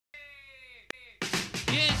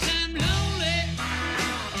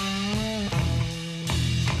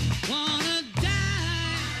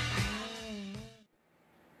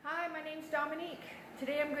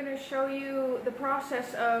show you the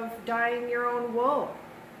process of dyeing your own wool.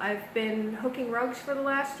 I've been hooking rugs for the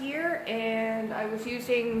last year, and I was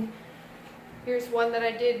using, here's one that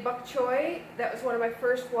I did, bok choy. That was one of my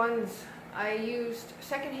first ones. I used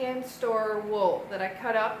secondhand store wool that I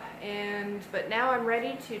cut up, but now I'm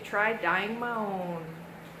ready to try dyeing my own.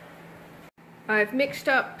 I've mixed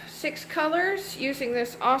up 6 colors using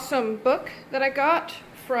this awesome book that I got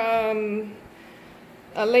from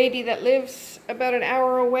a lady that lives about an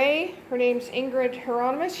hour away. Her name's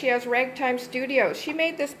Hieronymus. She has Ragg Tyme Studio. She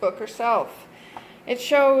made this book herself. It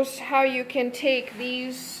shows how you can take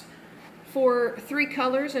these 3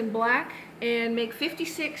 colors in black and make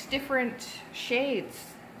 56 different shades.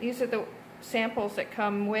 These are the samples that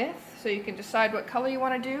come with, so you can decide what color you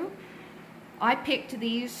want to do. I picked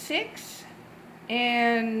these 6,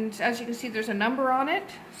 and as you can see there's a number on it.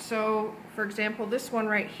 So for example, this one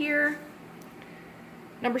right here,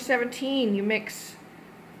 number 17, you mix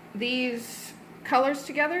these colors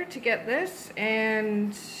together to get this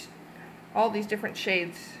and all these different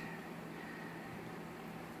shades.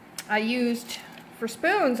 For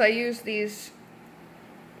spoons, I used these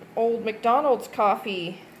old McDonald's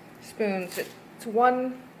coffee spoons. It's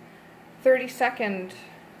 1/32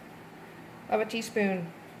 of a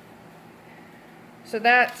teaspoon. So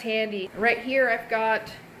that's handy. Right here I've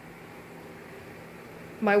got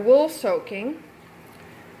my wool soaking.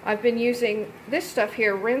 I've been using this stuff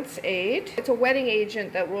here, Rinse Aid. It's a wetting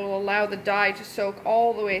agent that will allow the dye to soak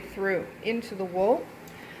all the way through into the wool.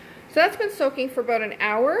 So that's been soaking for about an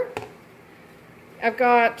hour. I've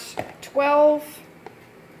got 12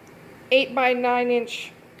 8 by 9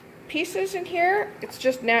 inch pieces in here. It's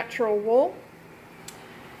just natural wool.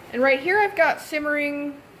 And right here I've got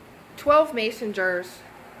simmering 12 mason jars.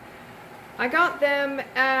 I got them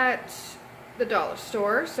at the dollar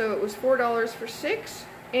store, so it was $4 for 6.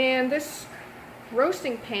 And this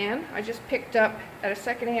roasting pan I just picked up at a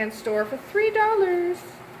secondhand store for $3.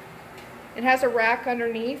 It has a rack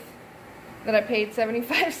underneath that I paid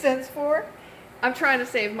 75 cents for. I'm trying to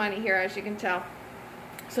save money here, as you can tell.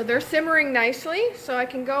 So they're simmering nicely, so I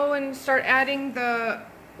can go and start adding the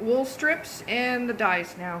wool strips and the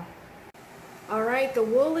dyes now. Alright, the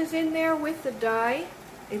wool is in there with the dye.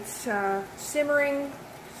 It's simmering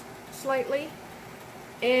slightly,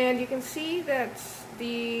 and you can see that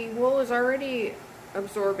the wool is already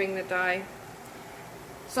absorbing the dye.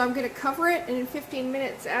 So I'm going to cover it, and in 15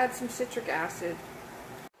 minutes add some citric acid.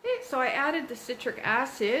 Okay, so I added the citric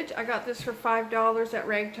acid. I got this for $5 at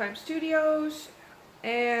Ragg Tyme Studios,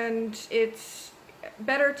 and it's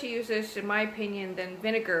better to use this, in my opinion, than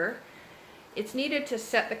vinegar. It's needed to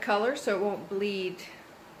set the color so it won't bleed,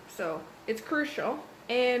 so it's crucial.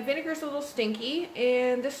 And vinegar's a little stinky,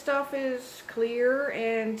 and this stuff is clear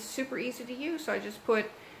and super easy to use, so I just put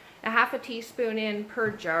a half a teaspoon in per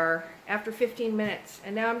jar after 15 minutes.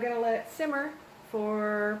 And now I'm going to let it simmer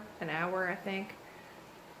for an hour, I think.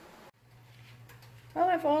 Well,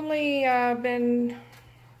 I've only been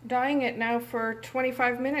dyeing it now for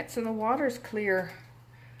 25 minutes and the water's clear.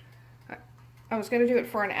 I was going to do it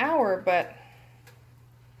for an hour, but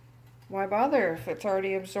why bother if it's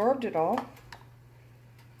already absorbed it all?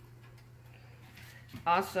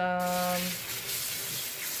 Awesome.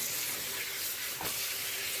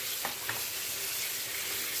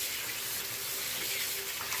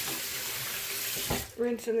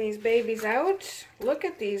 Rinsing these babies out. Look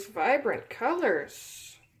at these vibrant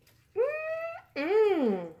colors.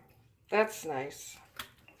 That's nice.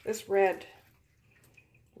 This red.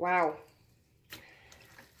 Wow.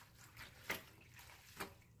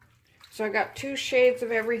 So I got 2 shades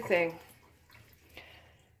of everything.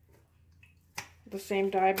 The same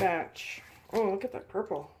dye batch. Oh, look at that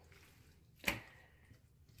purple.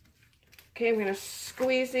 Okay, I'm going to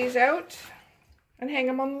squeeze these out and hang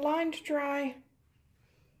them on the line to dry.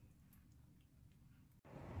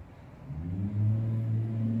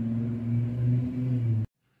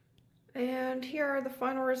 And here are the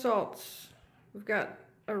final results. We've got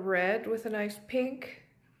a red with a nice pink.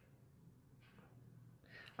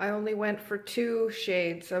 I only went for 2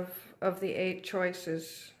 shades of the 8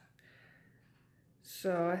 choices.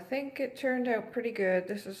 So I think it turned out pretty good.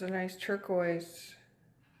 This is a nice turquoise.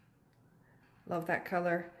 Love that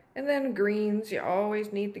color. And then greens, you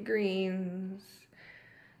always need the greens.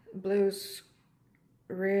 Blue's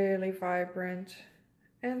really vibrant.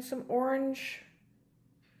 And some orange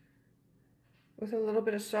with a little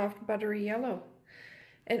bit of soft buttery yellow.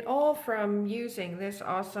 And all from using this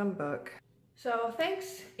awesome book. So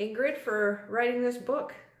thanks, Ingrid, for writing this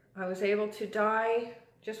book. I was able to dye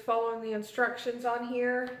just following the instructions on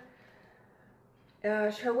here.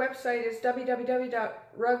 Her website is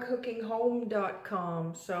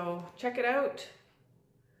www.rugghookingHome.com. So check it out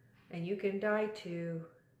and you can dye too.